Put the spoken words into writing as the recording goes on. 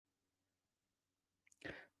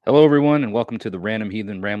Hello, everyone, and welcome to the Random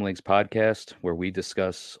Heathen Ramblings podcast, where we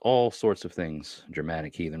discuss all sorts of things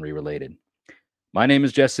dramatic heathenry related. My name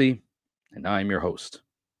is Jesse, and I'm your host.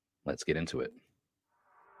 Let's get into it.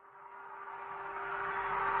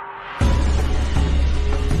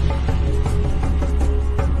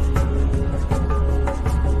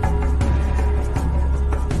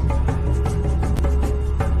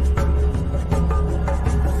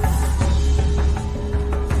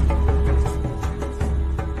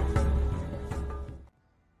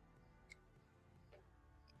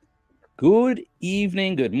 Good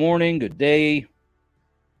evening, good morning, good day.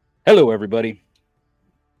 Hello, everybody.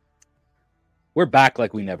 We're back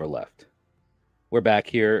like we never left. We're back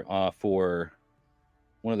here for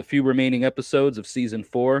one of the few remaining episodes of season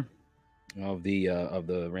 4 of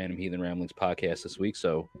the Random Heathen Ramblings podcast this week.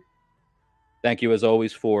 So, thank you as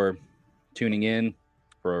always for tuning in.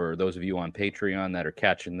 For those of you on Patreon that are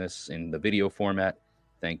catching this in the video format,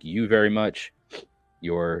 thank you very much.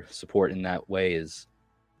 Your support in that way is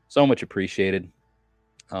so much appreciated.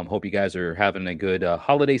 Hope you guys are having a good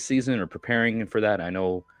holiday season or preparing for that. I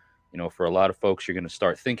know, for a lot of folks, you're going to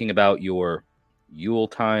start thinking about your Yule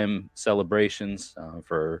time celebrations.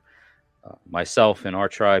 For myself and our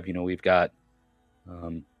tribe, we've got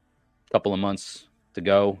a couple of months to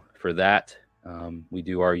go for that. We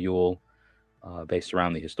do our Yule based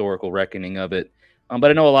around the historical reckoning of it. But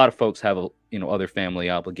I know a lot of folks have, other family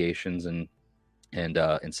obligations and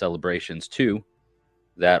celebrations too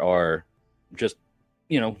that are just,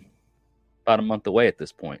 about a month away at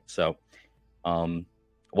this point. So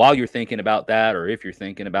while you're thinking about that, or if you're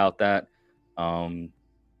thinking about that,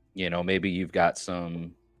 maybe you've got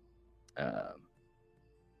some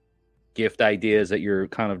gift ideas that you're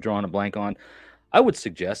kind of drawing a blank on. I would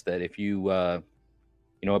suggest that if you,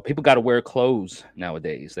 people got to wear clothes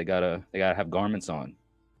nowadays. They gotta have garments on,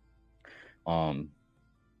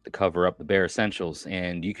 to cover up the bare essentials.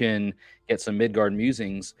 And you can get some Midgard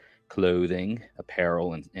Musings clothing,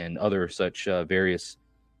 apparel, and other such various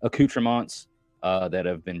accoutrements that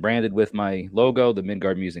have been branded with my logo, the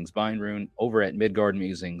Midgard Musings Bind Rune, over at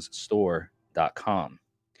midgardmusingstore.com.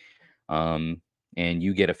 And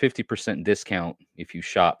you get a 50% discount if you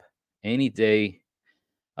shop any day,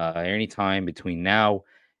 any time between now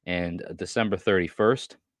and December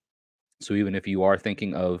 31st. So even if you are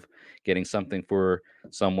thinking of getting something for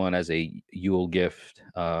someone as a Yule gift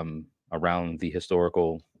around the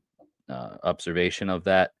historical observation of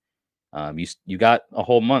that, you got a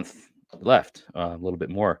whole month left, a little bit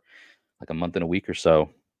more, like a month and a week or so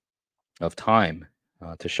of time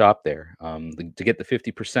to shop there. To get the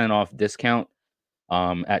 50% off discount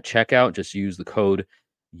at checkout, just use the code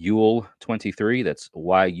YULE23. That's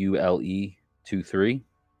YULE 23,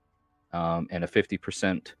 and a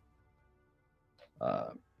 50%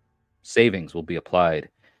 savings will be applied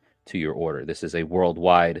to your order. This is a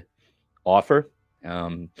worldwide offer.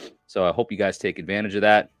 So I hope you guys take advantage of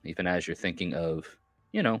that, even as you're thinking of,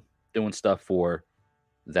 doing stuff for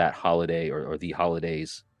that holiday or the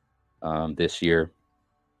holidays this year.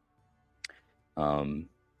 I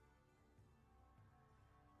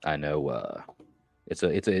know it's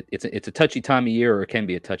a touchy time of year, or it can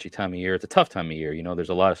be a touchy time of year. It's a tough time of year. There's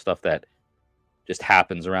a lot of stuff that just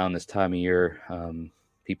happens around this time of year.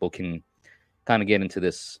 People can kind of get into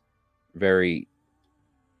this very,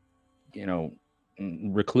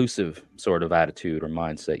 reclusive sort of attitude or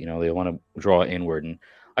mindset. They want to draw inward, and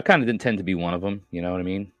I kind of didn't tend to be one of them. You know what I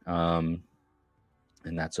mean? And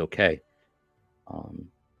that's okay.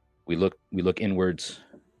 We look inwards,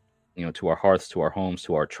 to our hearths, to our homes,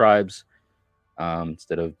 to our tribes,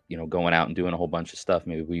 instead of going out and doing a whole bunch of stuff.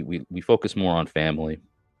 Maybe we focus more on family.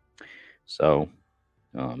 So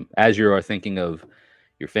as you are thinking of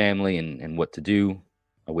your family and what to do,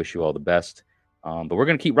 I wish you all the best. But we're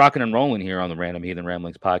going to keep rocking and rolling here on the Random Heathen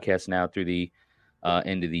Ramblings podcast now through the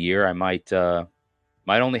end of the year. I might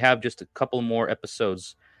only have just a couple more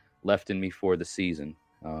episodes left in me for the season.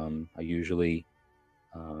 I usually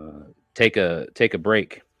take a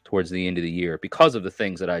break towards the end of the year because of the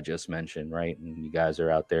things that I just mentioned, right? And you guys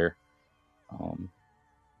are out there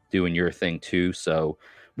doing your thing too. So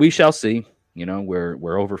we shall see.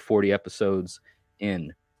 We're over 40 episodes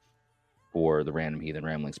in for the Random Heathen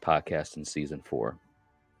Ramblings podcast in season 4.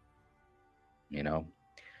 And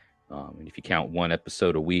if you count one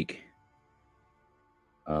episode a week,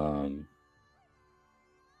 there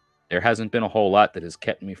hasn't been a whole lot that has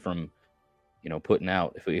kept me from, putting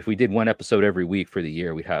out. If we did one episode every week for the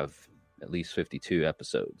year, we'd have at least 52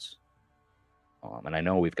 episodes. And I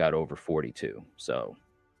know we've got over 42. So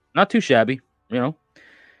not too shabby, not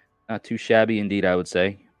too shabby indeed, I would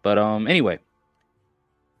say. But anyway,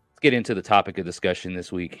 let's get into the topic of discussion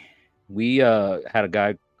this week. We had a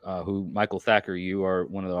guy who, Michael Thacker, you are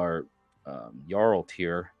one of our Jarl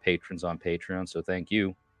tier patrons on Patreon, so thank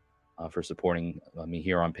you for supporting me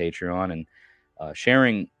here on Patreon and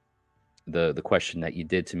sharing the question that you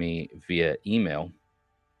did to me via email.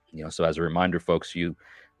 So as a reminder, folks, you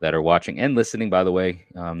that are watching and listening, by the way,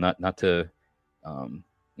 not to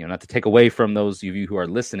not to take away from those of you who are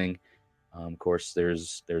listening. Of course,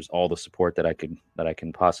 there's all the support that I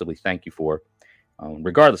can possibly thank you for,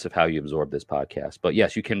 regardless of how you absorb this podcast. But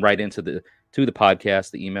yes, you can write into the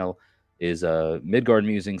podcast. The email is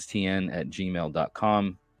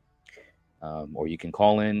midgardmusingstn@gmail.com. Or you can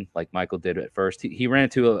call in like Michael did at first. He ran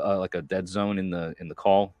into a dead zone in the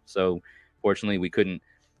call, so fortunately we couldn't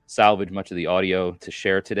salvage much of the audio to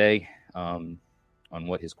share today on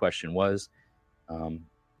what his question was.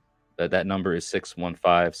 That number is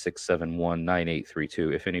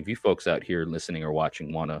 615-671-9832. If any of you folks out here listening or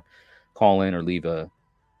watching want to call in or leave a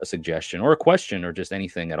suggestion or a question or just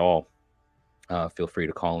anything at all, feel free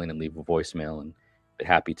to call in and leave a voicemail, and be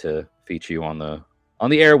happy to feature you on the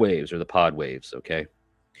airwaves or the pod waves. Okay.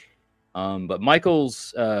 But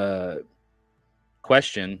Michael's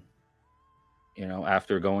question,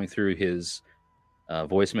 after going through his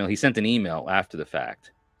voicemail, he sent an email after the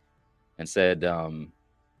fact and said,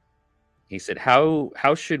 he said,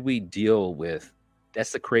 how should we deal with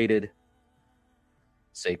desecrated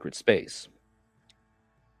sacred space?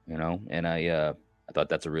 And I thought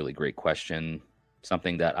that's a really great question,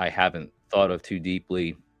 something that I haven't thought of too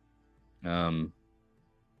deeply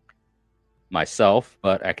myself,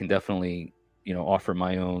 but I can definitely, offer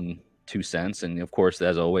my own 2 cents. And of course,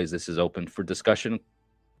 as always, this is open for discussion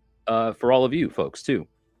for all of you folks too.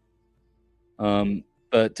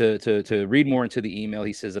 But to read more into the email,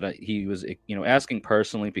 he says that he was, asking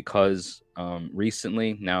personally because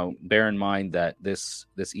recently. Now, bear in mind that this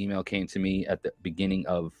email came to me at the beginning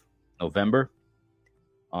of November,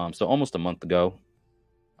 so almost a month ago.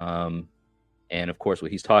 And of course,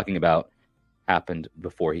 what he's talking about happened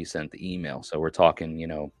before he sent the email. So we're talking,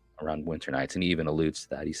 around winter nights, and he even alludes to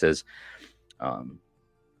that. He says,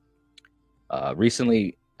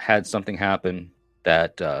 recently had something happen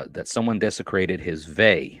that someone desecrated his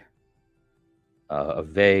vey. A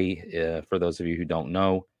vey, for those of you who don't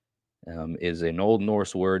know, is an Old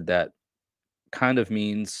Norse word that kind of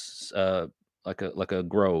means like a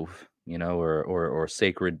grove, or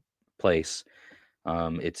sacred place.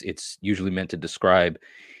 It's usually meant to describe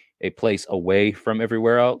a place away from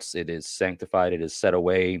everywhere else. It is sanctified. It is set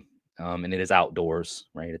away, and it is outdoors.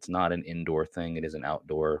 Right? It's not an indoor thing. It is an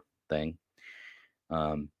outdoor thing.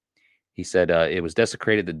 He said it was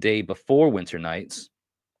desecrated the day before winter nights.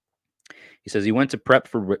 He says he went to prep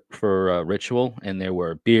for ritual, and there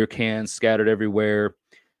were beer cans scattered everywhere.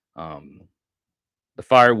 The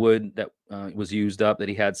firewood that was used up that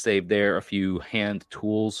he had saved there, a few hand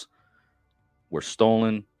tools were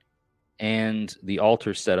stolen, and the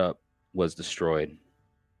altar setup was destroyed.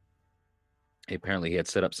 Apparently, he had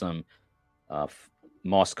set up some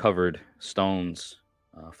moss-covered stones,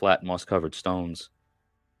 flat moss-covered stones.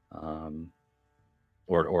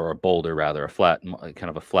 Or a boulder, rather, a flat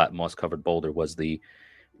moss-covered boulder was the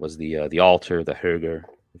altar, the höger,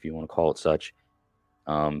 if you want to call it such.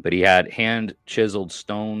 But he had hand chiseled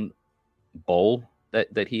stone bowl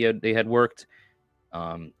that they had worked,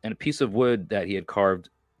 and a piece of wood that he had carved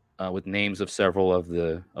with names of several of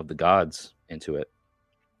the gods into it.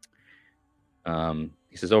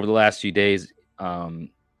 He says over the last few days, I've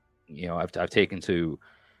taken to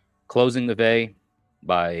closing the vey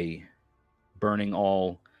by burning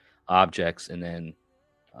all objects, and then,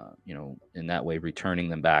 in that way, returning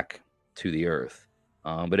them back to the earth.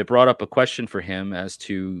 But it brought up a question for him as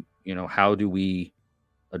to, how do we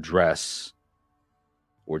address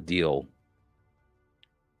or deal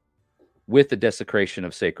with the desecration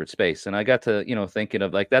of sacred space? And I got to, thinking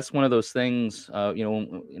of that's one of those things,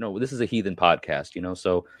 this is a heathen podcast,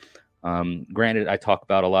 so granted, I talk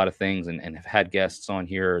about a lot of things and have had guests on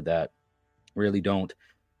here that really don't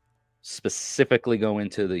specifically go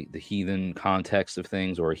into the heathen context of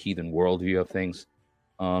things or a heathen worldview of things.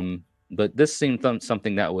 But this seemed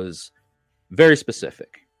something that was very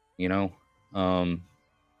specific,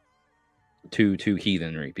 to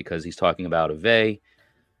heathenry, because he's talking about a vey,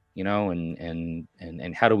 and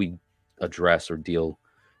how do we address or deal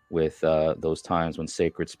with those times when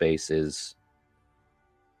sacred space is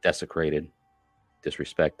desecrated,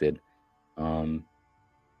 disrespected.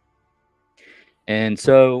 And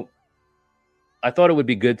so I thought it would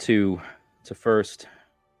be good to first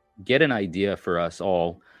get an idea for us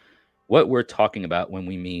all what we're talking about when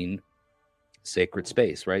we mean sacred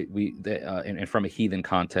space, right? And from a heathen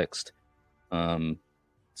context,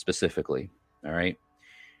 specifically. All right.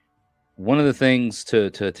 One of the things to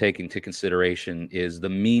take into consideration is the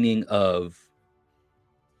meaning of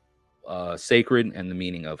sacred and the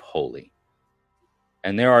meaning of holy.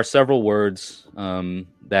 And there are several words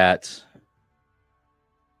that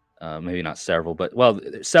maybe not several, but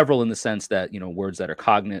several in the sense that, words that are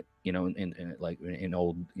cognate, in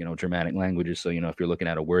old, Germanic languages. So, if you're looking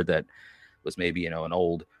at a word that was maybe, an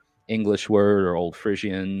old English word or old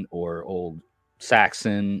Frisian or old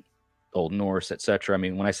Saxon, old Norse, etc. I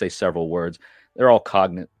mean, when I say several words, they're all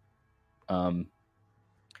cognate.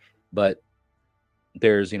 But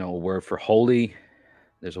there's, a word for holy.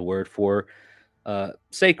 There's a word for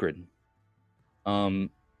sacred. And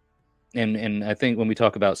I think when we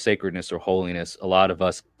talk about sacredness or holiness, a lot of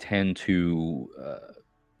us tend to,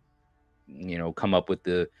 come up with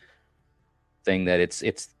the thing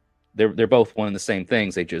that they're both one and the same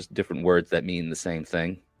things. They just different words that mean the same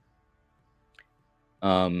thing.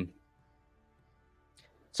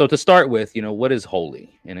 So to start with, what is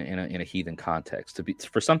holy in a heathen context?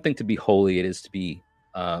 For something to be holy, it is to be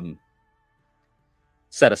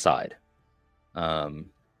set aside, but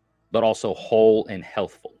also whole and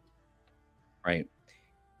healthful, right?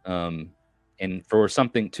 And for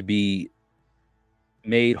something to be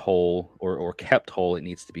made whole or kept whole, it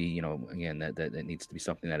needs to be, again, that needs to be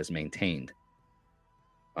something that is maintained.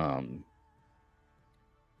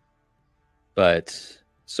 But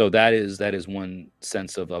so that is one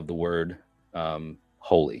sense of the word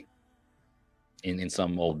holy in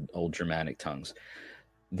some old Germanic tongues.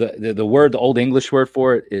 The word, the old English word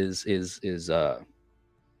for it is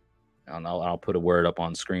I'll put a word up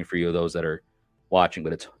on screen for you, those that are watching,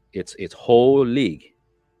 but it's holy,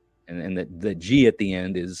 and the G at the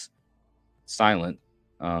end is silent,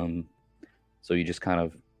 so you just kind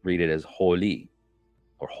of read it as holy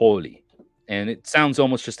or holy, and it sounds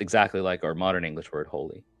almost just exactly like our modern English word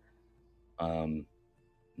holy.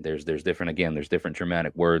 There's different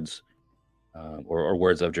Germanic words, or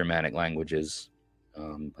words of Germanic languages,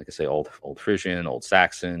 like I say, old Frisian, old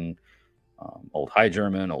Saxon, old High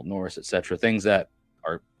German, old Norse, etc. Things that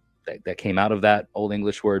came out of that old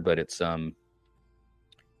English word, but it's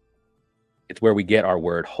where we get our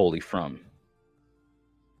word holy from.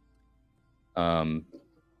 And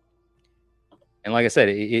like I said,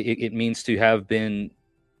 it means to have been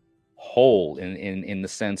whole in the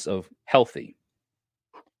sense of healthy.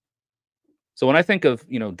 So when I think of,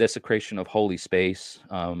 desecration of holy space,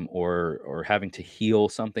 or having to heal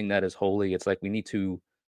something that is holy, it's like we need to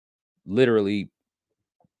literally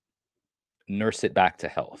nurse it back to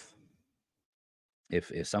health.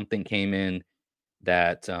 If something came in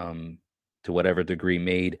that, to whatever degree,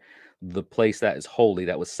 made the place that is holy,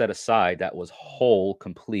 that was set aside, that was whole,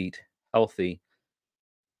 complete, healthy,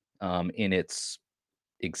 in its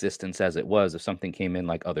existence as it was, if something came in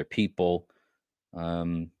like other people,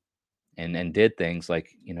 and did things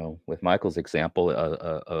like, with Michael's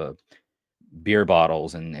example, beer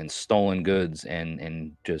bottles and stolen goods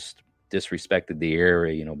and just disrespected the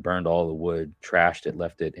area, burned all the wood, trashed it,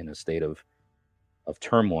 left it in a state of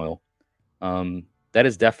turmoil, that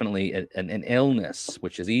is definitely an illness,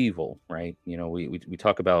 which is evil, right? We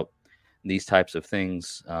talk about these types of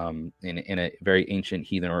things, in a very ancient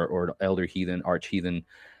heathen or elder heathen, arch heathen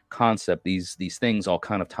concept. These things all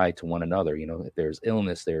kind of tie to one another. If there's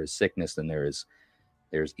illness, there is sickness, and there's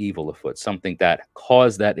evil afoot. Something that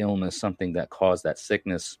caused that illness, something that caused that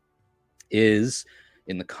sickness, is,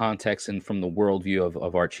 in the context and from the worldview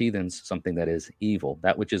of arch heathens, something that is evil.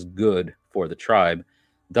 That which is good for the tribe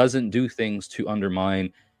doesn't do things to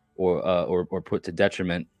undermine or put to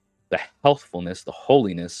detriment the healthfulness, the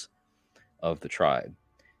holiness of the tribe.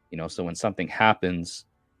 So when something happens,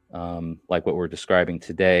 like what we're describing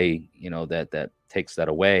today, that takes that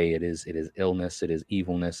away, it is illness, it is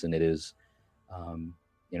evilness, and it is,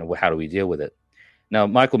 how do we deal with it? Now,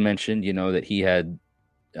 Michael mentioned, that he had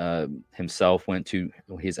himself went to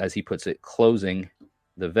his, as he puts it, closing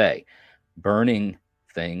the vey, burning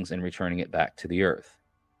things and returning it back to the earth.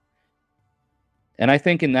 And I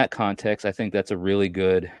think in that context, I think that's a really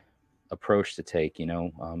good approach to take,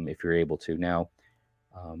 if you're able to. Now,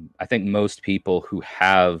 I think most people who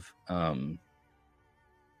have the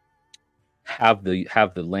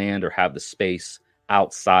land or have the space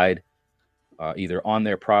outside, either on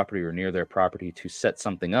their property or near their property, to set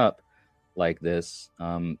something up like this,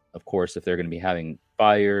 of course, if they're going to be having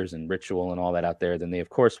fires and ritual and all that out there, then they of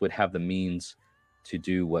course would have the means to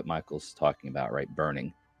do what Michael's talking about, right?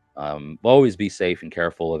 Burning. Always be safe and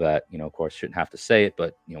careful of that. Of course, shouldn't have to say it,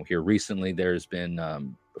 but here recently there's been,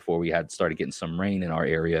 before we had started getting some rain in our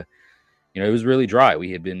area, It was really dry.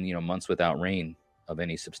 We had been, months without rain of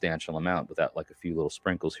any substantial amount, without like a few little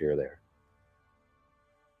sprinkles here or there.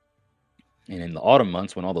 And in the autumn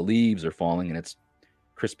months, when all the leaves are falling and it's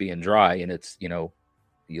crispy and dry, and it's,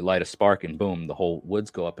 you light a spark and boom, the whole woods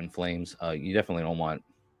go up in flames. You definitely don't want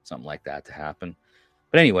something like that to happen.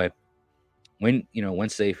 But anyway, when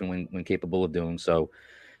safe and when capable of doing so,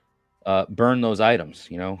 burn those items,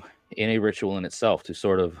 in a ritual in itself, to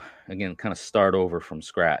sort of, again, kind of start over from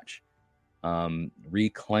scratch,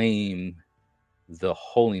 reclaim the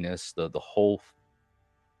holiness, the whole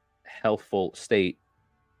healthful state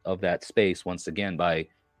of that space once again, by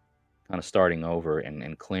kind of starting over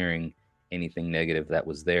and clearing anything negative that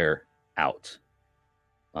was there out.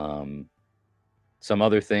 Some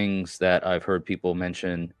other things that I've heard people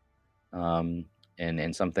mention, and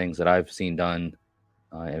some things that I've seen done,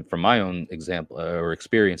 and from my own example or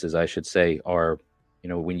experiences, I should say, are,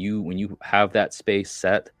 when you have that space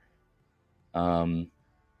set,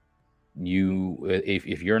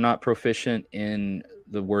 if you're not proficient in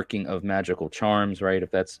the working of magical charms, right?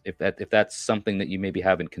 If that's something that you maybe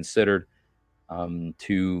haven't considered,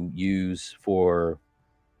 to use for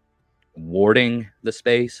warding the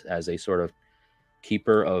space as a sort of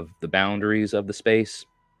keeper of the boundaries of the space,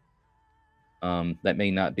 that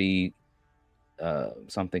may not be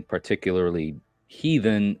something particularly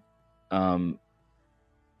heathen.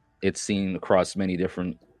 It's seen across many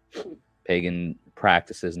different pagan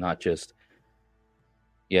practices, not just,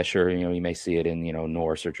 sure, you may see it in,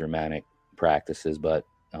 Norse or Germanic practices, but,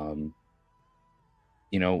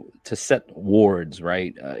 to set wards,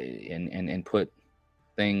 right, and put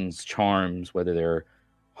things, charms, whether they're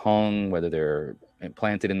hung, whether they're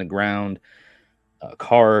planted in the ground,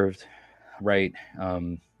 carved, right,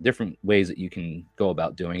 different ways that you can go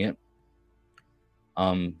about doing it.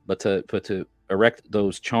 But to erect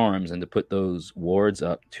those charms and to put those wards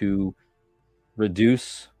up to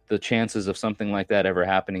reduce the chances of something like that ever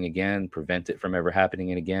happening again, prevent it from ever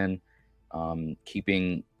happening again,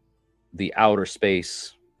 keeping the outer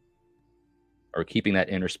space, or keeping that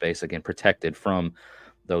inner space, again, protected from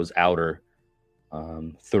those outer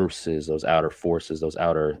thruses, those outer forces, those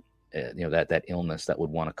outer, that illness that would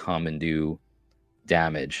want to come and do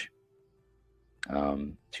damage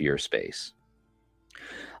to your space.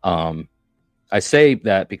 I say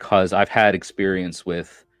that because I've had experience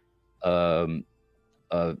with the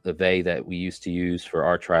vey that we used to use for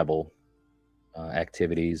our tribal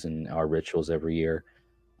activities and our rituals every year.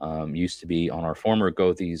 Used to be on our former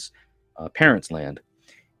Gothi's parents' land.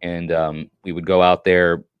 And we would go out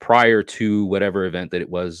there prior to whatever event that it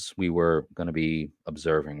was we were going to be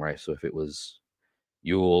observing, right? So if it was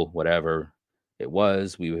Yule, whatever it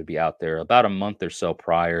was, we would be out there about a month or so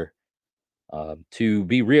prior, to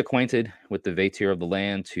be reacquainted with the Vatir of the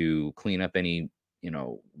land, to clean up any,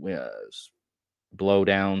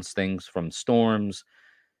 blowdowns, things from storms.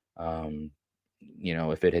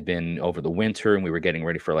 If it had been over the winter and we were getting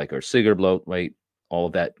ready for like our Sigerbloat, right? All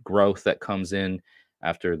of that growth that comes in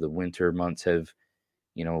after the winter months have,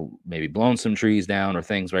 maybe blown some trees down or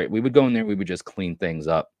things, right? We would go in there, we would just clean things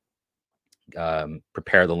up,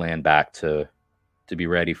 prepare the land back to be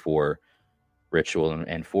ready for ritual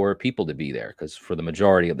and for people to be there, because for the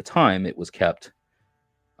majority of the time it was kept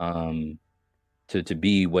to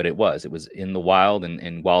be what it was. It was in the wild,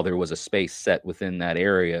 and while there was a space set within that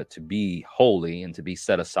area to be holy and to be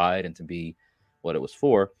set aside and to be what it was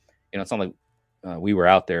for, it's not like we were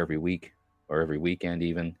out there every week or every weekend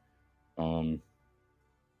even.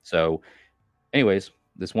 So anyways,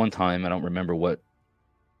 this one time, I don't remember what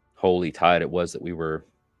holy tide it was that we were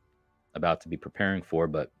about to be preparing for,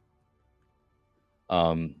 but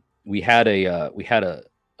we had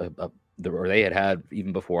or they had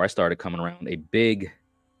even before I started coming around, a big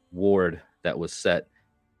ward that was set,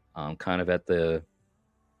 kind of at the,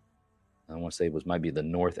 I want to say might be the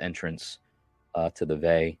north entrance to the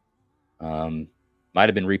Vey. Might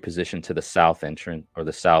have been repositioned to the south entrance or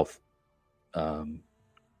the south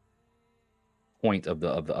point of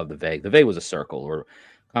the Vey. The Vey was a circle, or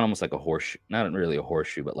kind of almost like a horseshoe, not really a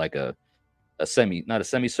horseshoe, but like a not a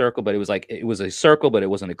semicircle, but it was a circle, but it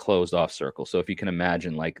wasn't a closed off circle. So if you can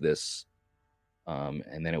imagine like this,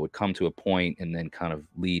 and then it would come to a point and then kind of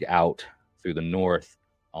lead out through the north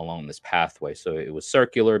along this pathway. So it was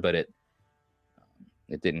circular, but it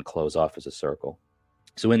didn't close off as a circle.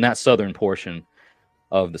 So in that southern portion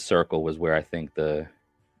of the circle was where I think the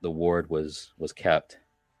ward was kept.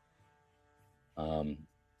 But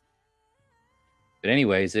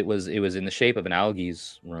anyways, it was in the shape of an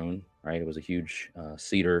algae's rune, right? It was a huge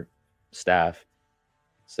cedar staff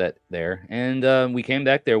set there, and we came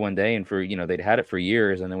back there one day, and for they'd had it for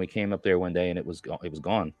years, and then we came up there one day and it was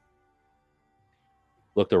gone.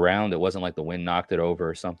 looked around. It wasn't like the wind knocked it over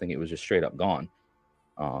or something. It was just straight up gone.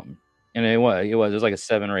 And it was like a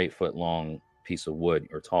 7 or 8 foot long piece of wood,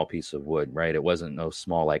 or tall piece of wood, right? It wasn't no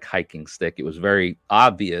small like hiking stick. It was very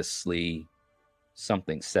obviously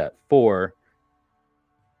something set for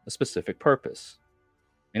a specific purpose,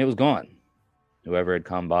 and it was gone. Whoever had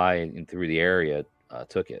come by and through the area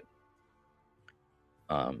took it.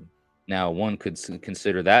 Now, one could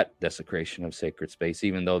consider that desecration of sacred space,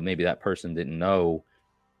 even though maybe that person didn't know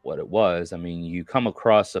what it was. I mean, you come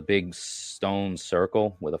across a big stone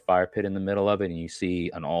circle with a fire pit in the middle of it, and you see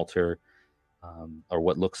an altar, or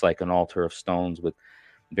what looks like an altar of stones with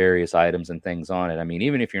various items and things on it. I mean,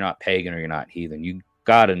 even if you're not pagan or you're not heathen, you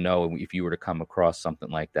got to know, if you were to come across something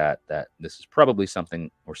like that, that this is probably something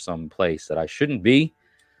or some place that I shouldn't be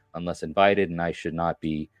unless invited, and I should not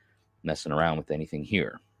be messing around with anything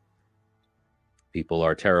here. People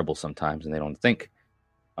are terrible sometimes, and they don't think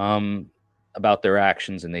about their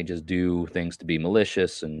actions, and they just do things to be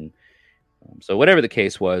malicious. And so whatever the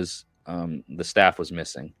case was, the staff was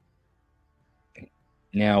missing.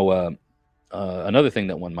 Now, another thing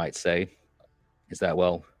that one might say is that,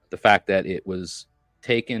 well, the fact that it was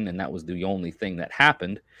taken and that was the only thing that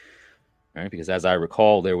happened, right? Because as I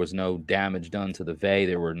recall, there was no damage done to the vey.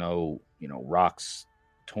 There were no, rocks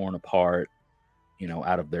torn apart,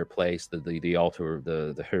 out of their place. The altar,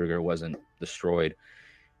 the Hyrger wasn't destroyed.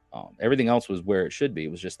 Everything else was where it should be.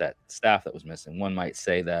 It was just that staff that was missing. One might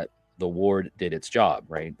say that the ward did its job,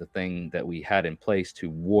 right? The thing that we had in place to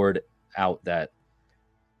ward out that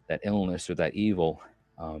illness or that evil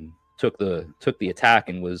took the attack,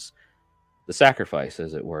 and was the sacrifice,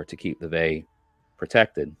 as it were, to keep the vey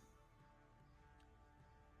protected.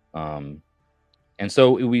 And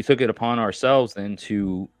so we took it upon ourselves then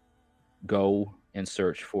to go and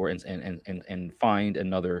search for and find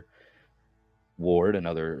another ward,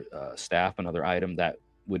 another staff, another item that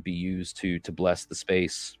would be used to bless the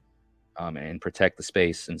space and protect the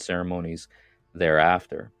space and ceremonies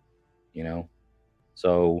thereafter.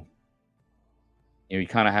 So you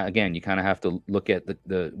kind of have to look at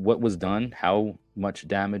the what was done, how much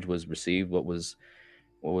damage was received, what was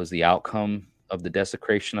the outcome of the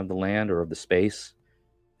desecration of the land or of the space,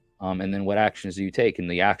 and then what actions do you take? And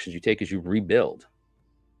the actions you take is you rebuild.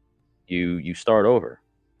 You start over,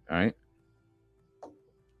 all right?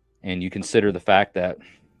 And you consider the fact that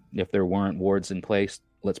if there weren't wards in place,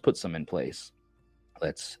 let's put some in place.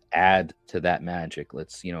 Let's add to that magic.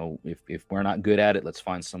 Let's, if we're not good at it, let's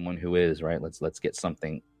find someone who is, right? Let's get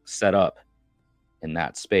something set up in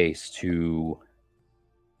that space to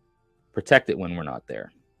protect it when we're not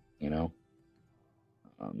there,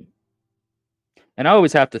 And I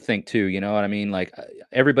always have to think too, you know what I mean? Like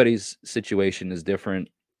everybody's situation is different.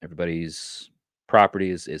 Everybody's property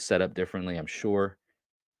is set up differently, I'm sure.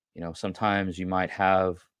 Sometimes you might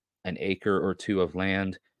have an acre or two of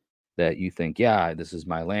land that you think, yeah, this is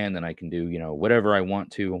my land and I can do, whatever I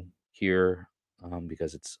want to here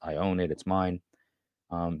because I own it, it's mine.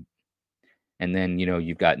 And then,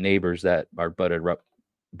 you've got neighbors that are butted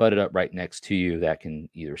up right next to you that can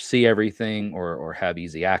either see everything or have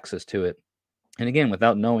easy access to it. And again,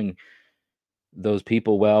 without knowing those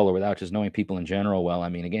people well, or without just knowing people in general well, I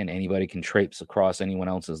mean, again, anybody can traipse across anyone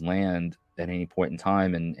else's land at any point in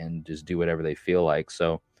time and just do whatever they feel like.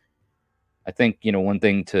 So I think, one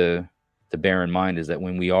thing to bear in mind is that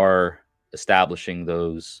when we are establishing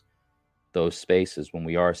those spaces, when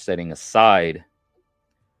we are setting aside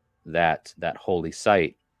that holy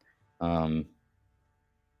site, that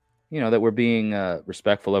we're being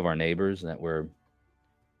respectful of our neighbors, and that we're,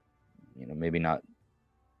 maybe not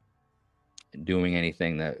doing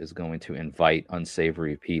anything that is going to invite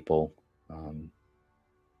unsavory people.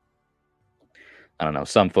 I don't know.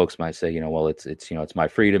 Some folks might say, well, it's it's my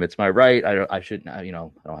freedom, it's my right. I shouldn't, I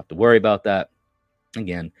don't have to worry about that.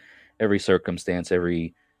 Again, every circumstance,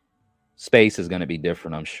 every space is going to be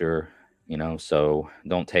different, I'm sure. So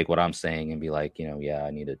don't take what I'm saying and be like, yeah,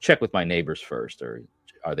 I need to check with my neighbors first, or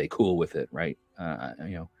are they cool with it, right?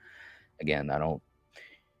 Again, I don't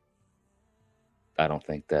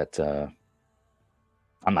think that.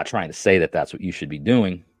 I'm not trying to say that that's what you should be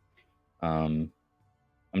doing. I'm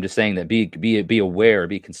just saying that be aware,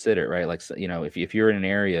 be considerate, right? Like, if you're in an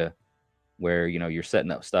area where, you're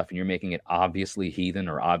setting up stuff and you're making it obviously heathen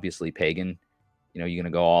or obviously pagan, you're going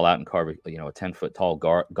to go all out and carve, a 10-foot tall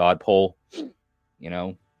god pole,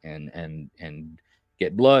 and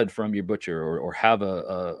get blood from your butcher, or have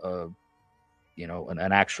an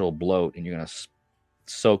actual bloat, and you're going to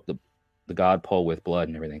soak the god pole with blood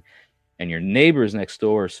and everything. And your neighbors next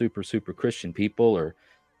door are super, super Christian people, or,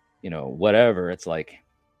 whatever. It's like,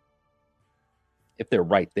 if they're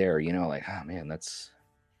right there, like, oh man, that's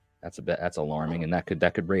That's alarming, and that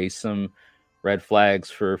could raise some red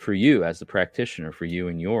flags for you as the practitioner, for you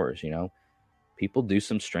and yours. People do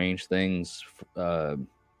some strange things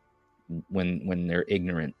when they're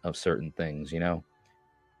ignorant of certain things.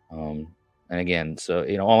 And again, so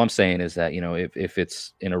all I'm saying is that if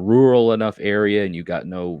it's in a rural enough area and you got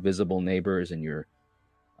no visible neighbors and you're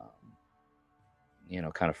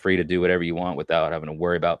kind of free to do whatever you want without having to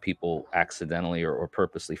worry about people accidentally or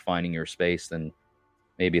purposely finding your space, then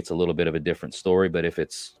maybe it's a little bit of a different story. But if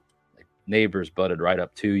it's like neighbors butted right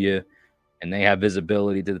up to you and they have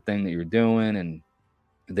visibility to the thing that you're doing, and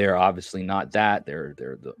they're obviously not that, they're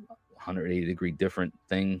the 180 degree different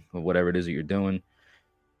thing of whatever it is that you're doing.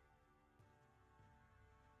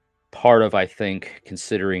 Part of, I think,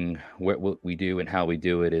 considering what we do and how we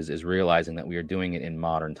do it is realizing that we are doing it in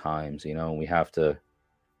modern times, and we have to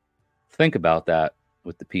think about that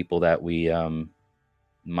with the people that we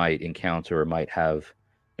might encounter or might have,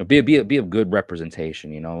 be a good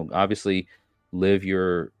representation, obviously live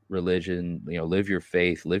your religion, live your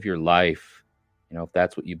faith, live your life, if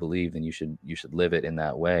that's what you believe, then you should live it in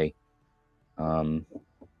that way.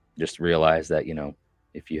 Just realize that,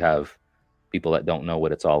 if you have people that don't know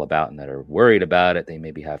what it's all about and that are worried about it, they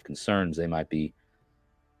maybe have concerns. They might be,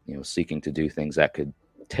 seeking to do things that could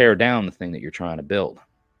tear down the thing that you're trying to build.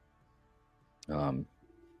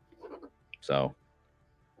 So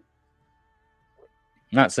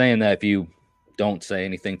I'm not saying that if you don't say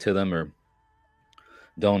anything to them or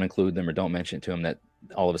don't include them or don't mention it to them, that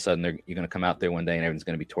all of a sudden you're going to come out there one day and everything's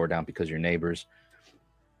going to be torn down because your neighbors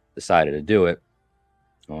decided to do it.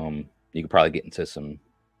 You could probably get into some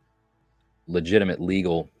legitimate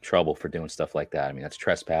legal trouble for doing stuff like that. I mean, that's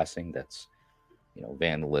trespassing, that's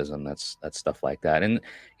vandalism, that's stuff like that. And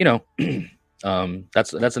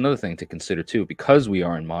that's another thing to consider too, because we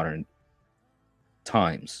are in modern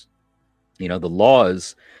times. The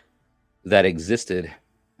laws that existed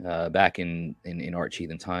back in Arch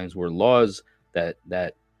Heathen times were laws that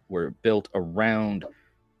were built around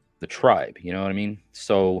the tribe. You know what I mean?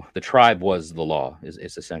 So the tribe was the law,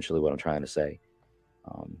 is essentially what I'm trying to say.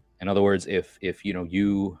 In other words, if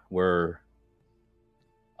you were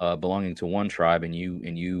belonging to one tribe and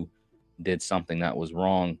you did something that was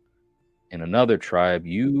wrong in another tribe,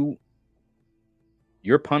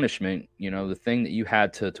 your punishment, the thing that you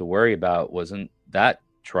had to worry about wasn't that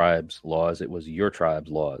tribe's laws, it was your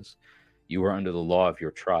tribe's laws. You were under the law of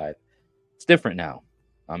your tribe. It's different now.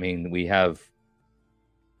 I mean, we have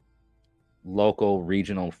local,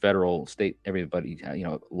 regional, federal, state, everybody,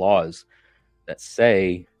 laws that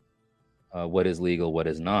say what is legal, what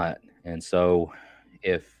is not. And so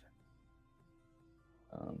if,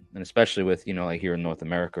 and especially with, like here in North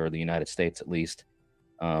America or the United States, at least,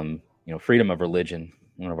 freedom of religion,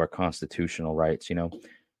 one of our constitutional rights,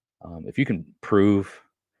 if you can prove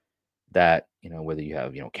that, whether you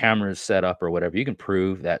have, cameras set up or whatever, you can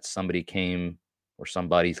prove that somebody came or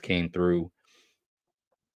somebody's came through,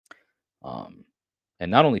 and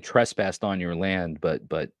not only trespassed on your land, but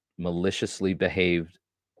maliciously behaved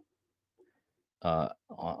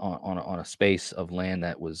on a space of land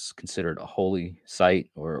that was considered a holy site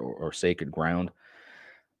or sacred ground.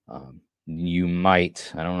 You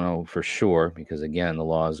might, I don't know for sure, because again, the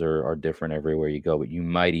laws are different everywhere you go, but you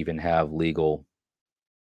might even have legal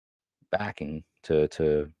backing to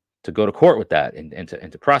go to court with that and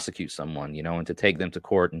to prosecute someone, and to take them to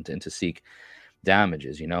court and to seek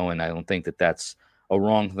damages, and I don't think that that's a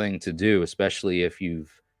wrong thing to do, especially if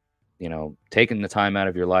you've taken the time out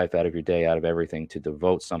of your life, out of your day, out of everything to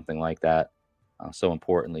devote something like that. So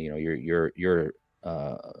importantly,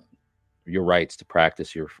 your rights to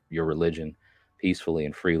practice your religion peacefully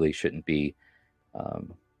and freely shouldn't be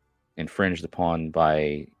infringed upon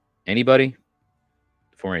by anybody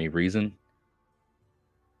for any reason.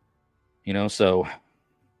 So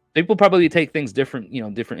people probably take things different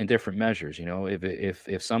in different measures.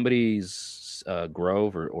 If somebody's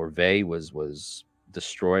grove or vey was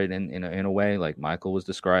destroyed in a way like Michael was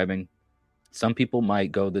describing, some people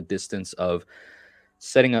might go the distance of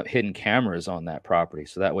setting up hidden cameras on that property,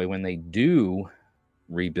 so that way when they do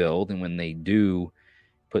rebuild and when they do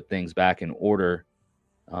put things back in order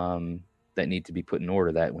that need to be put in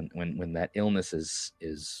order, that when that illness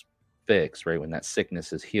is fixed, right, when that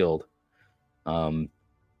sickness is healed, now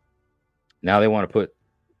they want to put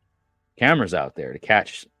cameras out there to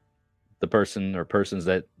catch the person or persons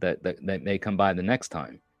that may come by the next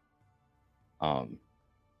time.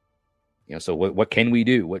 So what can we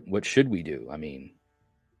do? What should we do? I mean,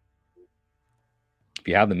 if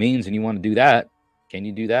you have the means and you want to do that, can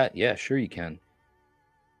you do that? Yeah, sure you can.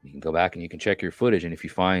 You can go back and you can check your footage, and if you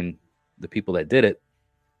find the people that did it,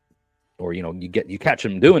 or you catch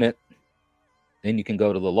them doing it, then you can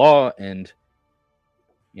go to the law and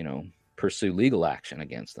pursue legal action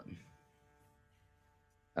against them.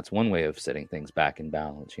 That's one way of setting things back in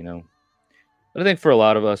balance, But I think for a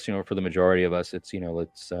lot of us, for the majority of us, it's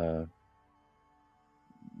let's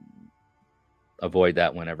avoid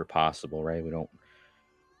that whenever possible, right? We don't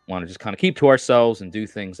want to just kind of keep to ourselves and do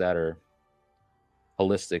things that are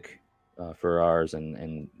holistic for ours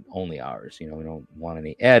and only ours. We don't want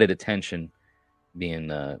any added attention being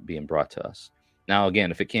brought to us. Now,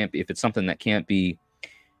 again, if it's something that can't be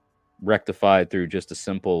rectified through just a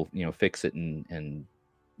simple, fix it and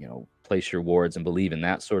place your wards and believe in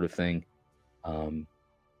that sort of thing.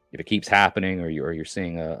 If it keeps happening, or you're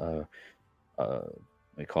seeing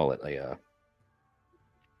we call it a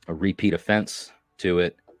repeat offense to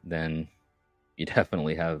it, then you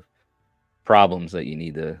definitely have problems that you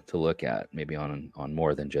need to look at, maybe on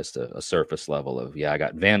more than just a surface level of, I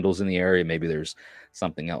got vandals in the area. Maybe there's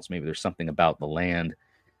something else. Maybe there's something about the land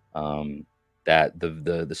that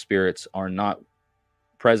the spirits are not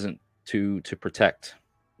present to protect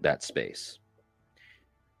that space.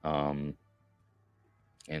 And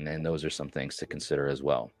then those are some things to consider as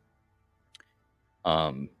well.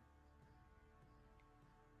 I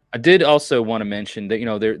did also want to mention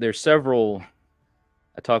that, there's several,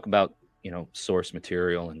 I talk about, source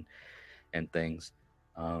material and things.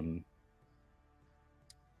 And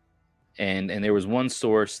there was one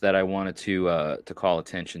source that I wanted to call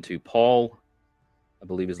attention to. Paul, I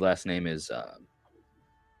believe his last name is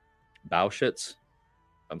Bauschitz, if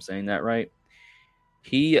I'm saying that right.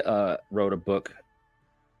 He wrote a book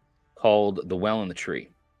called The Well and the Tree.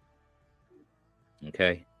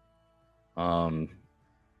 Okay. And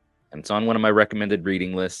it's on one of my recommended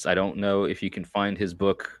reading lists. I don't know if you can find his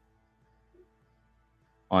book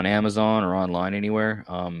on Amazon or online anywhere.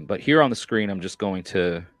 But here on the screen, I'm just going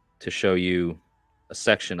to show you a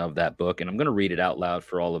section of that book, and I'm going to read it out loud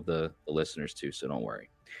for all of the listeners too, so don't worry.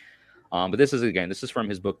 But this is from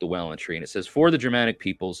his book, The Well and the Tree, and it says, for the Germanic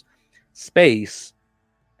peoples, space,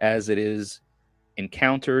 as it is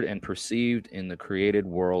encountered and perceived in the created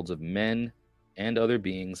worlds of men and other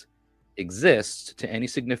beings, exists to any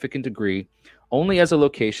significant degree only as a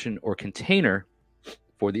location or container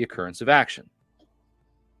for the occurrence of action.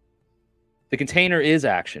 The container is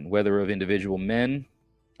action, whether of individual men,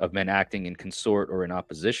 of men acting in consort or in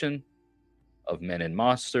opposition, of men and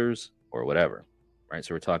monsters, or whatever, right?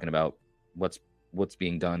 So we're talking about what's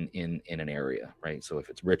being done in an area, right? So if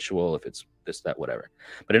it's ritual, if it's this, that, whatever.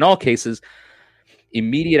 But in all cases,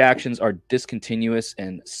 immediate actions are discontinuous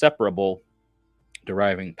and separable,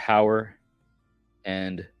 deriving power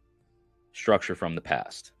and structure from the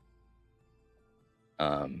past.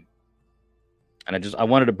 And I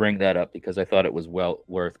wanted to bring that up because I thought it was well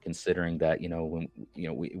worth considering that, when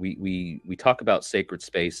we talk about sacred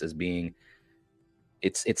space as being,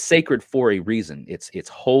 it's sacred for a reason. It's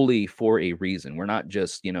holy for a reason. We're not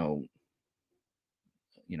just,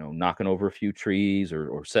 knocking over a few trees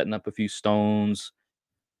or setting up a few stones.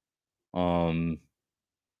 We're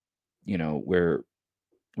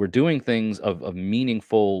doing things of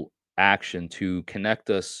meaningful action to connect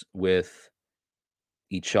us with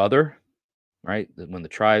each other, right? When the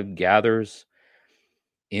tribe gathers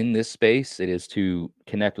in this space, it is to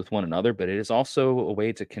connect with one another, but it is also a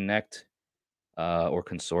way to connect or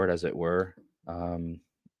consort, as it were,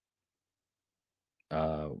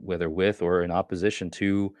 whether with or in opposition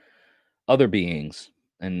to other beings.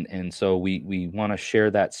 And so we want to share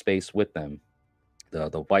that space with them,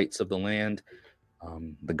 the whites of the land,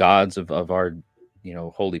 the gods of our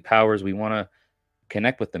holy powers. We want to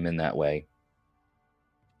connect with them in that way.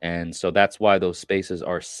 And so that's why those spaces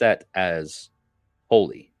are set as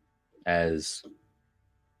holy, as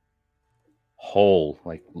whole,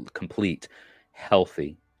 like complete,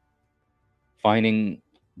 healthy. Finding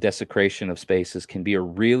desecration of spaces can be a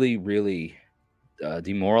really, really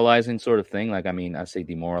demoralizing sort of thing. Like, I say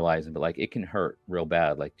demoralizing, but like it can hurt real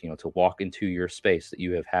bad. Like, to walk into your space that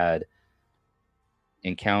you have had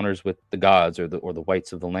encounters with the gods or the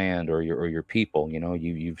whites of the land or your people.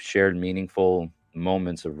 You've shared meaningful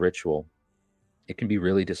moments of ritual. It can be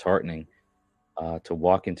really disheartening to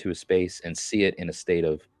walk into a space and see it in a state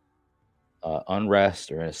of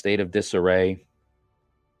unrest or in a state of disarray.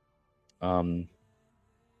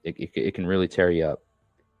 It can really tear you up.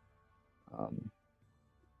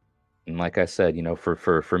 And like I said,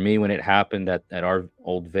 for me, when it happened at our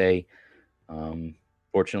old Vey,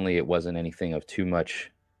 fortunately, it wasn't anything of too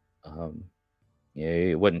much.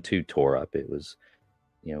 It wasn't too tore up. It was,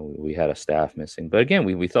 we had a staff missing. But again,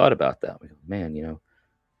 we thought about that. We go, man,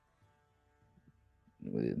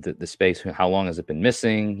 the space, how long has it been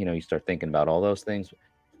missing? You know, you start thinking about all those things,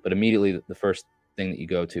 but immediately the first thing that you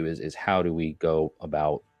go to is how do we go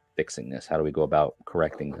about fixing this? How do we go about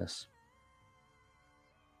correcting this?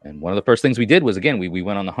 And one of the first things we did was, again, we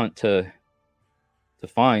went on the hunt to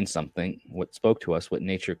find something, what spoke to us, what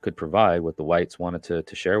nature could provide, what the whites wanted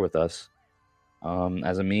to share with us,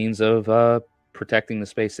 as a means of protecting the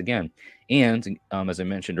space again. And as I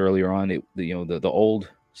mentioned earlier on, the old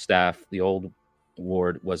staff, the old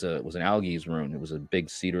ward was an algaes rune. It was a big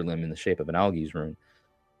cedar limb in the shape of an algaes rune.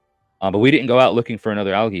 But we didn't go out looking for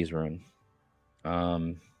another algaes rune.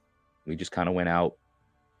 We just kind of went out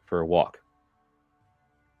for a walk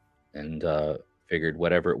and figured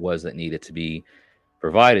whatever it was that needed to be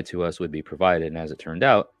provided to us would be provided. And as it turned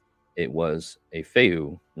out, it was a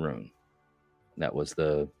Feu rune. That was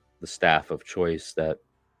the staff of choice that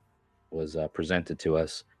was presented to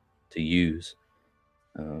us to use.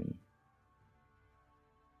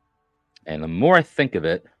 And the more I think of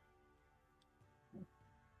it,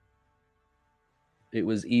 it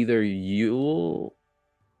was either Yule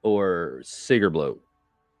or Sigerbloat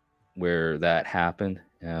where that happened,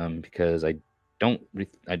 because I don't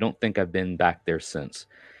think I've been back there since.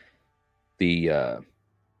 The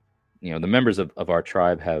members of our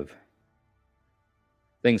tribe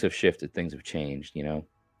things have shifted, things have changed,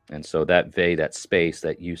 and so that space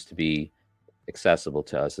that used to be accessible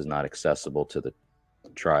to us is not accessible to the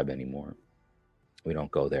tribe anymore. We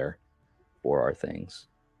don't go there for our things.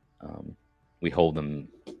 We hold them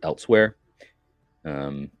elsewhere.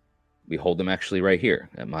 We hold them actually right here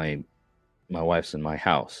at my wife's and my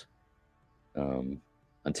house,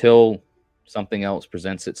 until something else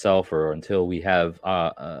presents itself, or until we have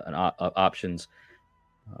options,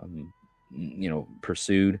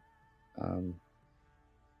 pursued,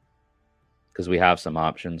 because we have some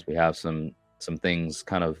options, we have some things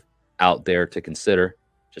kind of out there to consider.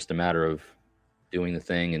 Just a matter of doing the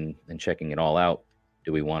thing and checking it all out.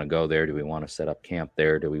 Do we want to go there? Do we want to set up camp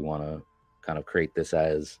there? Do we want to kind of create this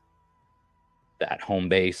as that home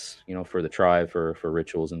base, for the tribe, for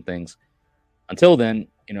rituals and things? Until then,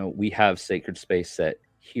 we have sacred space set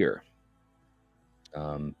here.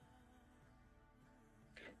 And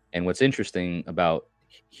what's interesting about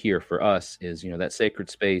here for us is, that sacred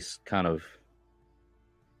space, kind of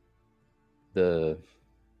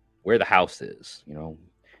where the house is,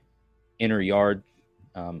 inner yard.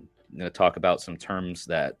 I'm going to talk about some terms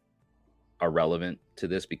that are relevant to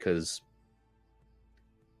this, because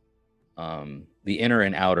the inner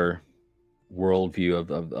and outer worldview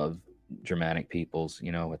of Germanic peoples,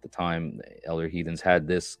 at the time, the elder heathens had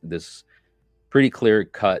this pretty clear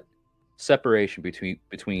cut separation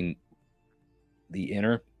between the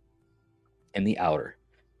inner and the outer.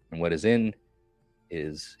 And what is in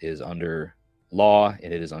is under law,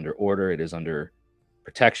 it is under order, it is under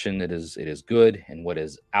protection, it is good, and what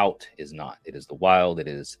is out is not. It is the wild, it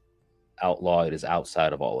is outlaw, it is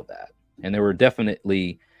outside of all of that. And there were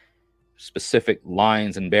definitely specific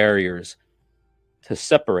lines and barriers to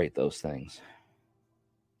separate those things.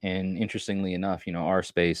 And interestingly enough, our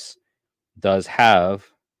space does have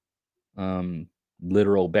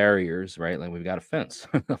literal barriers, right? Like we've got a fence,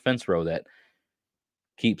 a fence row that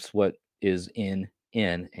keeps what is in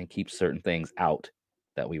and keeps certain things out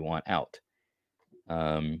that we want out.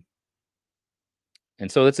 And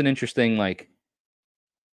so that's an interesting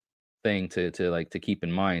thing to keep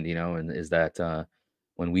in mind, and is that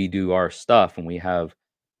when we do our stuff, when we have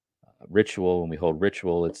ritual, when we hold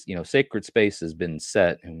ritual, it's sacred space has been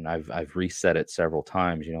set, and I've reset it several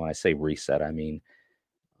times. When I say reset, I mean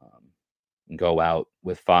go out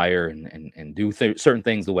with fire and do certain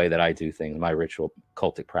things the way that I do things, my ritual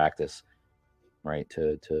cultic practice, right?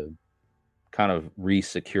 To kind of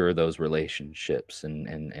re-secure those relationships,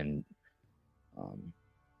 and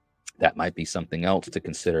that might be something else to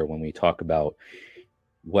consider when we talk about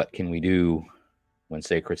what can we do when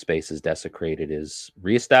sacred space is desecrated, is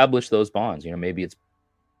reestablish those bonds. Maybe it's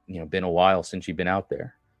been a while since you've been out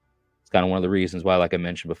there. It's kind of one of the reasons why, like I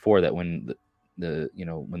mentioned before, that when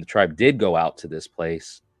when the tribe did go out to this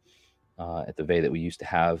place at the Vey that we used to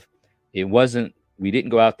have, we didn't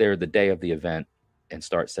go out there the day of the event and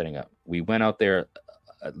start setting up. We went out there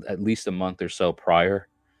at least a month or so prior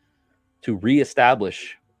to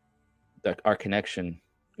reestablish our connection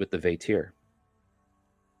with the Veytir,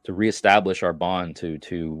 to reestablish our bond,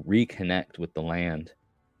 to reconnect with the land.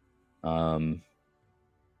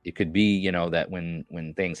 It could be, that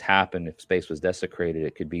when things happen, if space was desecrated,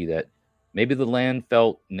 it could be that maybe the land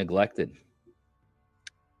felt neglected,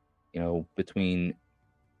 between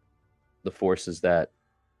the forces that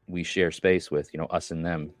we share space with, us and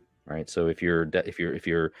them, right? So if you're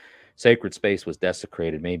sacred space was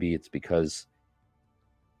desecrated, maybe it's because,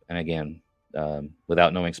 and again,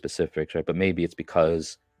 without knowing specifics, right? But maybe it's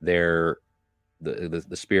because the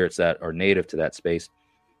spirits that are native to that space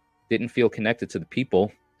didn't feel connected to the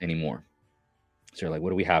people anymore. So they're like, what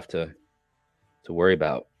do we have to worry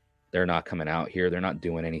about? They're not coming out here. They're not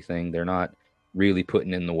doing anything. They're not really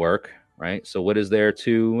putting in the work, right? So what is there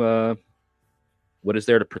to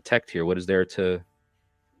protect here? What is there to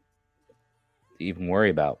even worry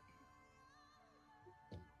about?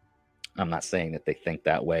 I'm not saying that they think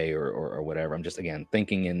that way or whatever. I'm just, again,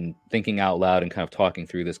 thinking out loud and kind of talking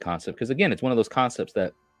through this concept. Because again, it's one of those concepts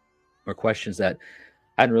that are questions that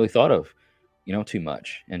I hadn't really thought of, too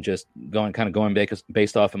much. And just going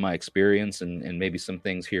based off of my experience and maybe some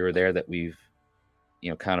things here or there that we've,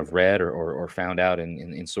 kind of read or found out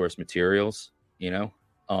in source materials, The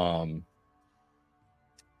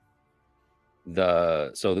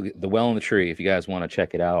Well in the Tree, if you guys want to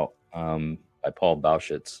check it out, by Paul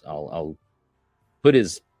Bauschitz. I'll put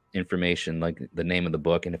his information, like the name of the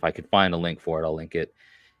book, and if I could find a link for it, I'll link it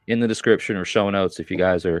in the description or show notes. If you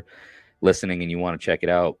guys are listening and you want to check it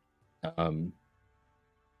out,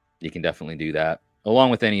 you can definitely do that,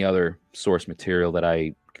 along with any other source material that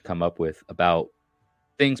I could come up with about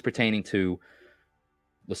things pertaining to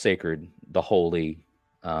the sacred, the holy,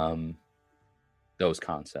 those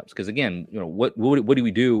concepts. Because again, what do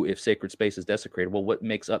we do if sacred space is desecrated? Well, what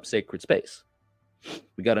makes up sacred space?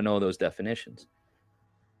 We got to know those definitions.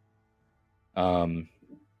 We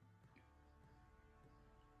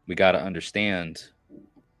got to understand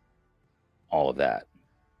all of that.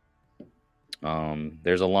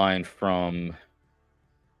 There's a line from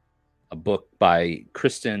a book by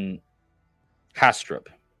Kristen Hastrup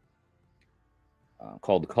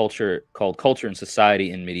called Culture and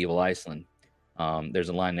Society in Medieval Iceland. There's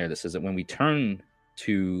a line there that says that when we turn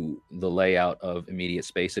to the layout of immediate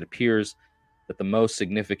space, it appears that the most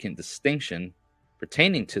significant distinction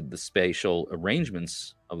pertaining to the spatial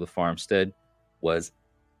arrangements of the farmstead was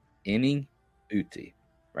inni uti,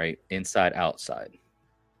 right? Inside, outside.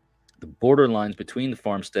 The border lines between the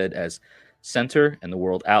farmstead as center and the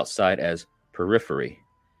world outside as periphery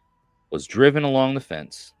was driven along the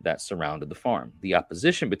fence that surrounded the farm. The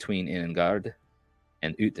opposition between Innengard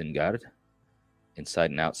and Utengard,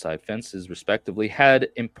 inside and outside fences, respectively, had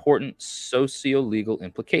important socio-legal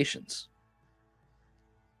implications.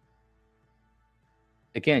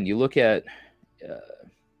 Again, you look at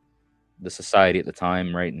the society at the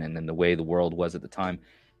time, right, and then the way the world was at the time,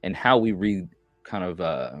 and how we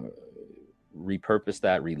repurpose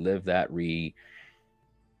that, relive that,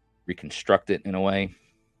 reconstruct it in a way.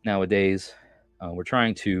 Nowadays, we're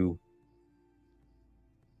trying to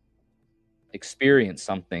experience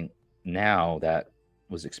something now that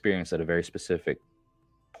was experienced at a very specific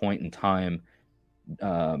point in time,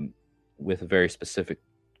 with a very specific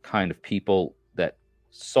kind of people that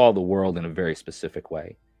saw the world in a very specific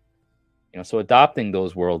way. So adopting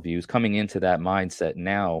those worldviews, coming into that mindset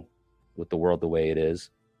now with the world the way it is,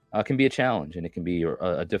 can be a challenge, and it can be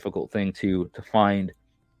a difficult thing to find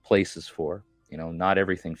places for. Not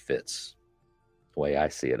everything fits the way I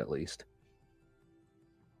see it, at least.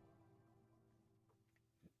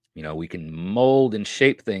 We can mold and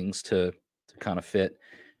shape things to kind of fit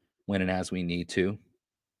when and as we need to.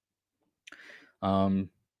 But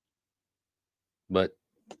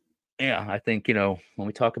yeah, I think, when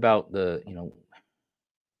we talk about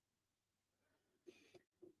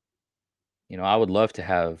I would love to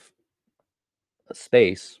have a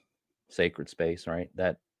space, sacred space, right,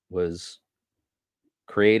 that was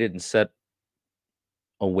created and set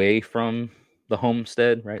away from the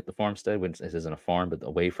homestead, right, the farmstead, which this isn't a farm, but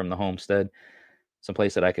away from the homestead,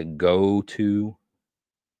 someplace that I could go to.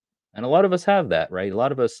 And a lot of us have that, right? A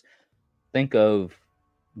lot of us think of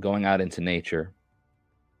going out into nature,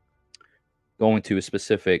 going to a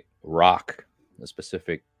specific rock, a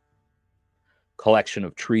specific collection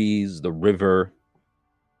of trees, the river,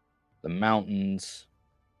 the mountains.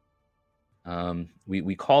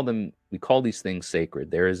 We call these things sacred.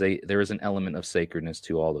 There is an element of sacredness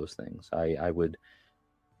to all those things. I would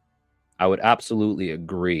absolutely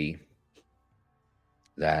agree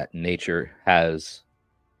that nature has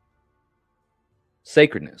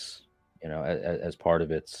sacredness, as part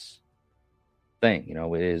of its thing.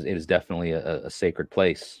 It is definitely a sacred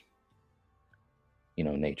place.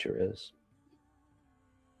 Nature is.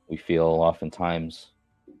 We feel oftentimes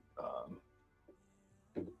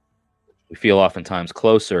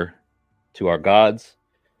closer to our gods,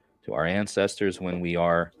 to our ancestors, when we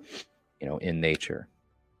are, in nature.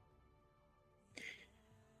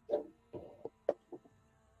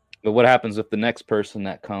 But what happens if the next person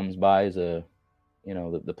that comes by is a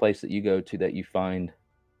the place that you go to that you find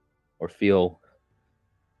or feel,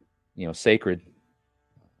 sacred,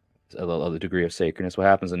 a degree of sacredness. What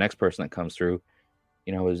happens? The next person that comes through,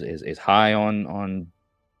 is high on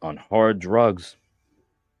hard drugs,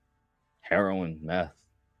 heroin, meth,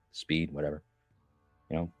 speed, whatever,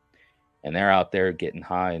 and they're out there getting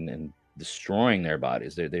high and destroying their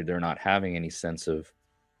bodies. They're not having any sense of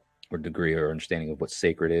or degree or understanding of what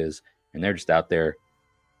sacred is, and they're just out there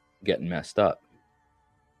getting messed up.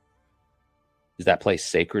 Is that place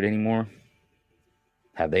sacred anymore?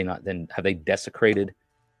 Have they desecrated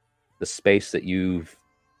the space that you've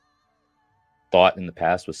thought in the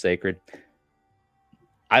past was sacred?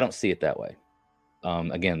 I don't see it that way.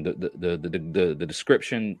 Again, the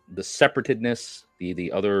description, the separatedness,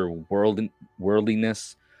 the other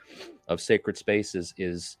worldliness of sacred space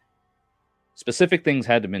is specific things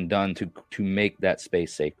had to been done to make that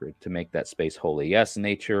space sacred, to make that space holy. Yes,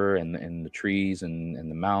 nature and the trees and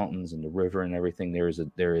the mountains and the river and everything. There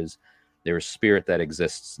is spirit that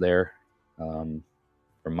exists there, from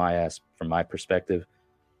my perspective,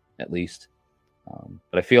 at least.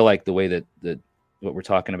 But I feel like the way that what we're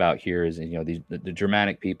talking about here is, the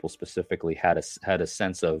Germanic people specifically had a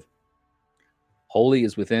sense of holy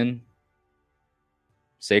is within,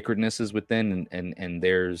 sacredness is within, and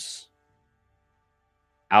there's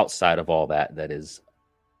outside of all that is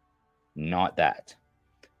not that.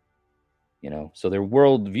 So their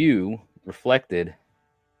worldview reflected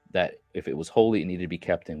that if it was holy, it needed to be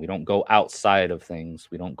kept in. We don't go outside of things.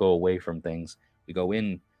 We don't go away from things. We go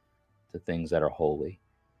in to things that are holy.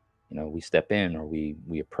 We step in, or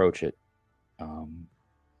we approach it, and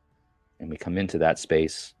we come into that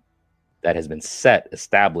space that has been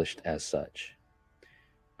established as such.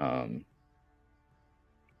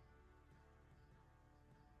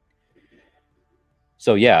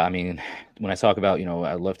 So yeah, I mean, when I talk about,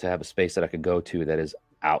 I'd love to have a space that I could go to that is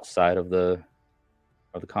outside of the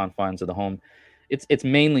confines of the home. It's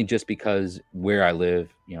mainly just because where I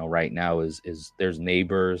live, right now is there's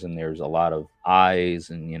neighbors and there's a lot of eyes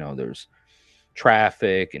and, there's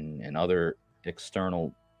traffic and other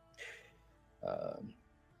external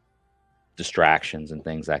distractions and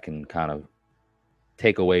things that can kind of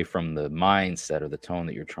take away from the mindset or the tone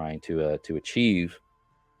that you're trying to achieve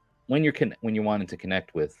when you're wanting to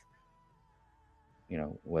connect with,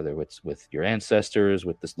 whether it's with your ancestors,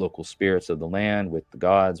 with the local spirits of the land, with the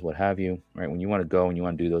gods, what have you, right? When you want to go and you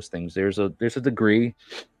want to do those things, there's a degree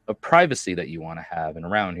of privacy that you want to have. And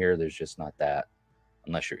around here, there's just not that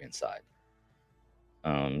unless you're inside.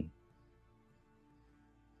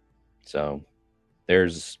 So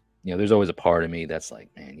there's always a part of me that's like,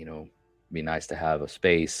 man, it'd be nice to have a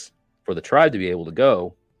space for the tribe to be able to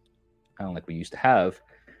go, kind of like we used to have.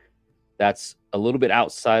 That's a little bit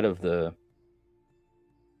outside of the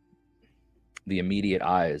immediate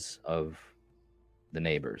eyes of the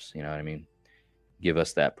neighbors. You know what I mean? Give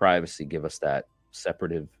us that privacy, give us that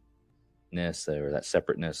separativeness or that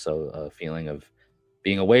separateness. So a feeling of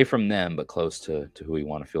being away from them, but close to who we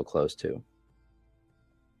want to feel close to.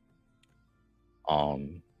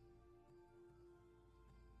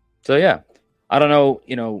 So yeah, I don't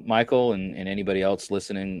know, Michael and anybody else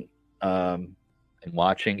listening, and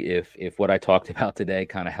watching, if what I talked about today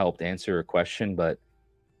kind of helped answer a question, but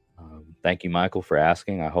thank you, Michael, for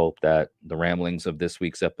asking. I hope that the ramblings of this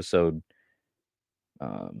week's episode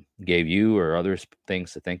gave you or others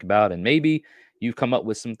things to think about, and maybe you've come up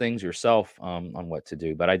with some things yourself on what to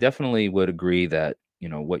do. But I definitely would agree that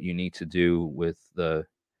what you need to do with the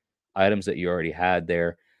items that you already had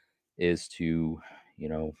there is to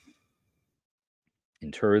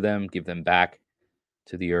inter them, give them back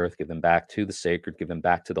to the earth, give them back to the sacred, give them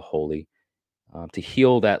back to the holy, to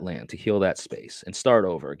heal that land, to heal that space, and start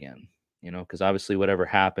over again. Because obviously, whatever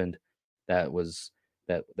happened, that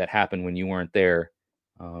happened when you weren't there,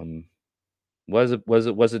 was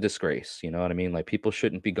a disgrace. You know what I mean? Like, people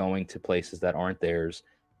shouldn't be going to places that aren't theirs,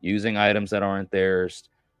 using items that aren't theirs.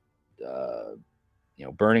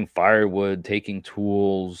 Burning firewood, taking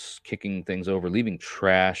tools, kicking things over, leaving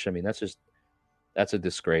trash. I mean, that's a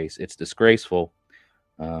disgrace. It's disgraceful.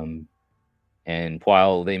 And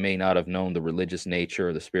while they may not have known the religious nature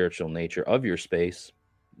or the spiritual nature of your space,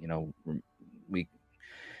 we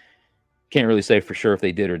can't really say for sure if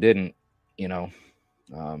they did or didn't.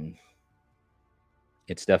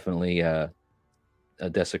 It's definitely a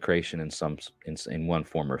desecration in one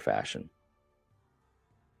form or fashion.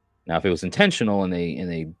 Now, if it was intentional and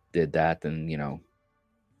they did that, then you'd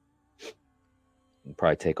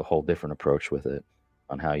probably take a whole different approach with it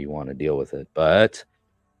on how you want to deal with it. But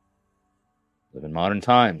live in modern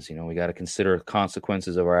times, we got to consider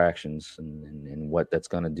consequences of our actions and what that's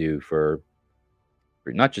going to do for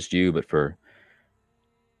not just you, but for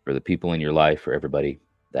the people in your life, for everybody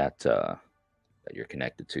that that you're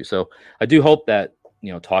connected to. So I do hope that,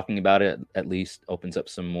 talking about it at least opens up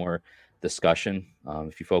some more discussion.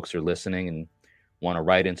 If you folks are listening and want to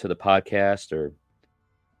write into the podcast, or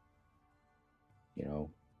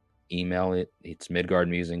email it, it's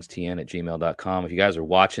midgardmusingstn@gmail.com. If you guys are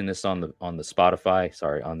watching this on the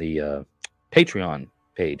Spotify, on the Patreon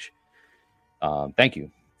page, thank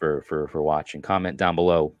you for watching. Comment down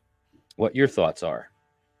below what your thoughts are.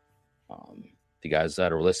 If you guys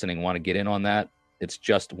that are listening want to get in on that, it's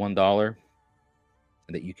just $1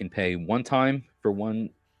 that you can pay one time for one.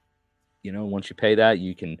 Once you pay that,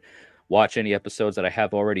 you can watch any episodes that I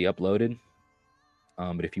have already uploaded.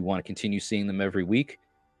 But if you want to continue seeing them every week,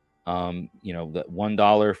 that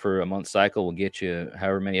 $1 for a month cycle will get you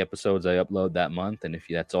however many episodes I upload that month. And if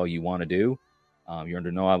that's all you want to do, you're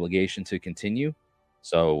under no obligation to continue.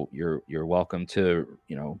 So you're welcome to,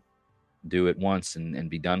 do it once and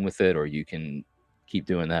be done with it, or you can keep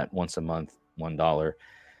doing that once a month, $1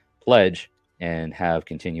 pledge, and have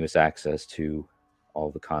continuous access to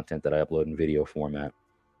all the content that I upload in video format.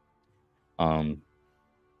 So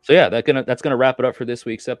yeah, that's gonna wrap it up for this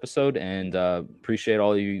week's episode, and appreciate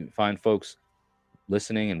all you fine folks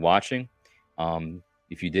listening and watching.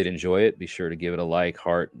 If you did enjoy it, be sure to give it a like,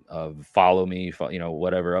 heart, follow me,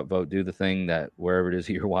 whatever, upvote, do the thing that wherever it is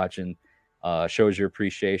you're watching shows your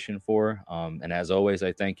appreciation for. And as always,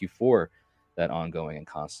 I thank you for that ongoing and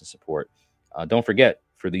constant support. Don't forget,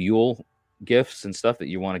 for the Yule gifts and stuff that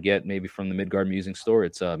you want to get maybe from the Midgard Musing Store,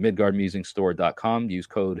 it's midgardmusingstore.com. Use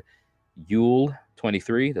code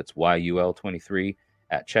YUL23, that's YUL23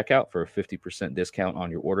 at checkout for a 50% discount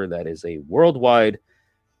on your order. That is a worldwide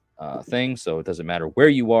thing, so it doesn't matter where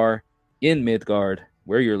you are in Midgard,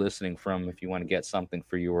 where you're listening from. If you want to get something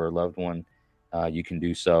for your loved one, you can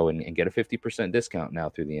do so and get a 50% discount now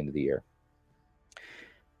through the end of the year.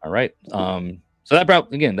 All right. So that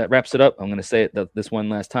wraps it up. I'm going to say it this one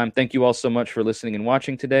last time. Thank you all so much for listening and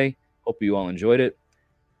watching today. Hope you all enjoyed it.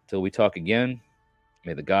 Till we talk again,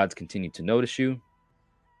 may the gods continue to notice you,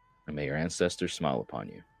 and may your ancestors smile upon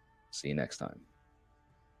you. See you next time.